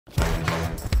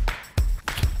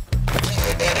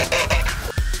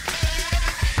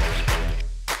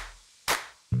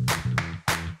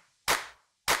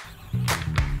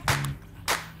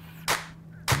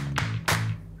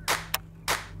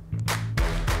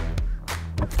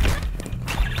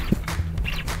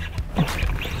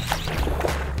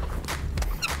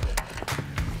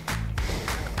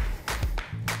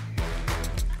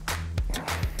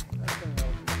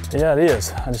Yeah, it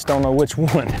is. I just don't know which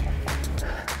one.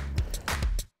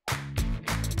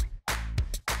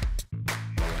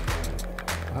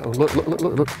 Oh, look, look, look,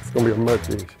 look, look. It's gonna be a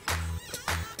mudfish.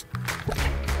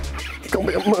 It's gonna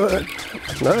be a mud.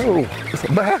 No, it's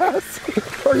a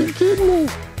bass. Are you kidding me?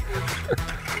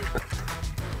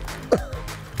 I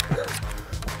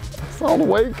saw the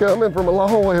weight coming from a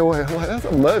long way away. I'm like, that's a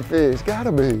mudfish,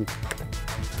 gotta be.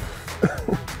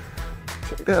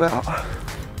 Check that out.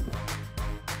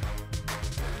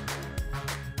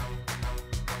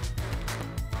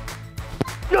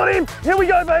 Got him! Here we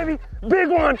go, baby! Big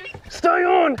one! Stay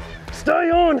on! Stay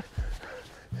on!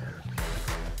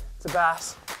 It's a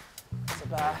bass. It's a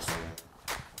bass.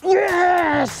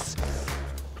 Yes!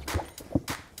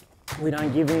 We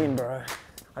don't give in, bro.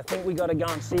 I think we gotta go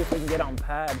and see if we can get on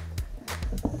pad.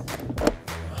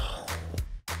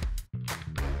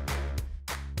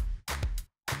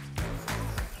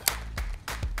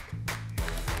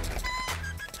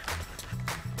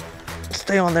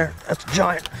 Stay on there. That's a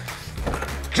giant.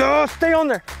 Just stay on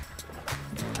there.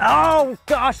 Oh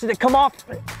gosh, did it come off?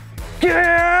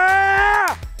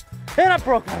 Yeah! And I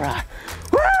broke my rod.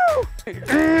 Woo!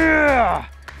 Yeah!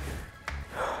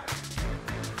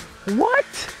 What?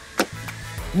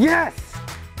 Yes!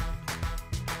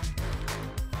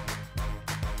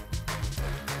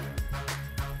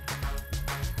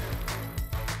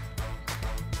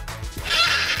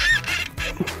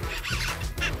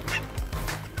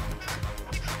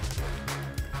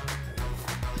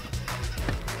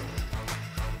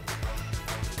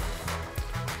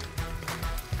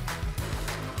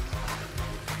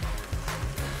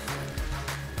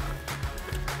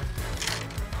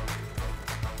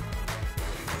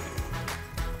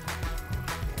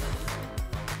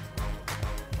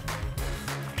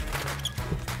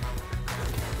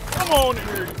 Come on in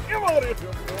here. Come on in here,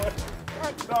 boy.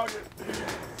 Hot dog it.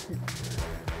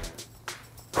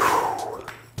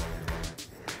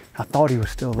 I thought he was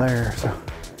still there, so,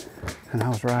 and I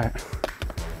was right.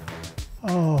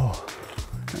 Oh,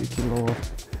 thank you, Lord.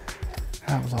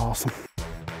 That was awesome.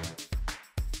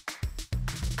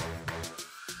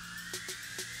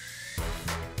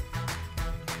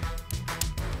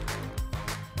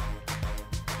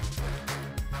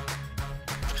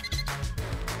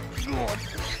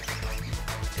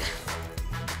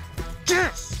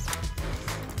 Yes!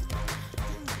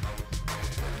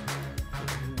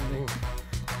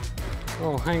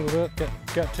 Oh, hangled up,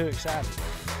 got too excited.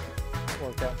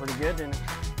 Worked out pretty good, didn't it?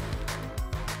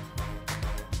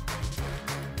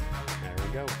 There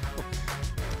we go.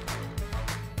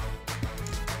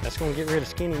 That's gonna get rid of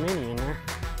Skinny Minnie in there.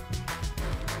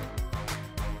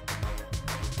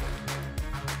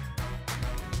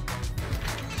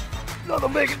 Another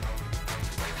big one.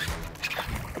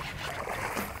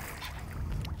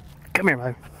 Come here,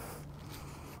 baby.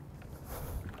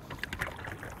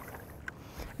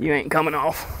 You ain't coming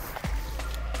off.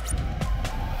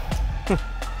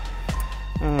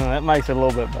 That makes it a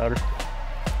little bit better.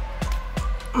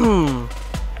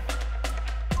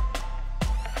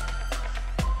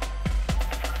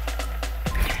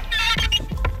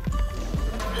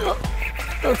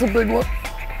 That's a big one.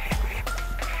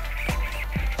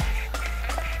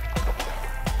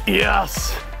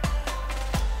 Yes!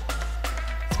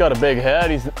 He's got a big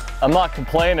head. I'm not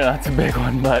complaining, that's a big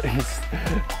one, but he's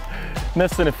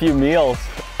missing a few meals.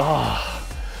 Oh.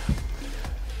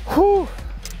 Whew.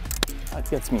 That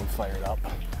gets me fired up.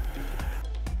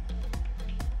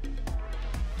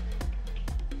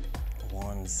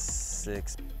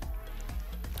 1-6.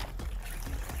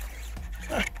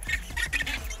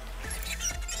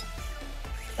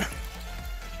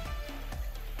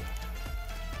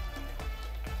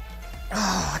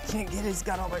 Oh, I can't get it. He's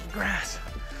got all that grass.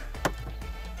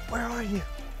 Where are you?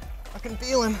 I can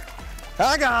feel him.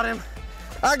 I got him.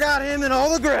 I got him in all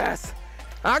the grass.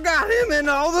 I got him in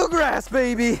all the grass,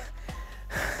 baby.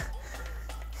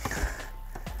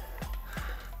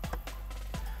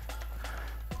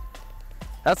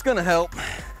 That's gonna help.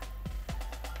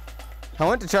 I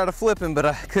went to try to flip him, but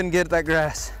I couldn't get that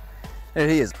grass. There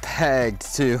he is, pegged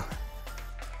too.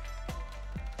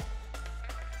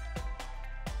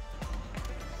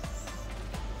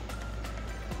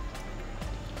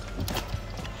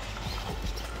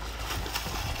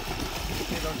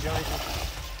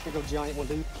 Here go giant one,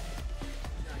 dude.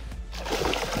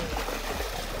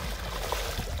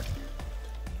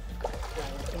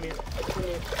 Come here, come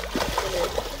here, come here.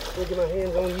 Let me get my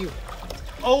hands on you.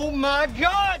 Oh my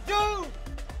God, dude!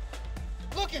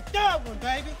 Look at that one,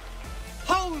 baby.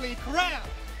 Holy crap.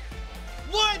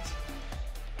 What?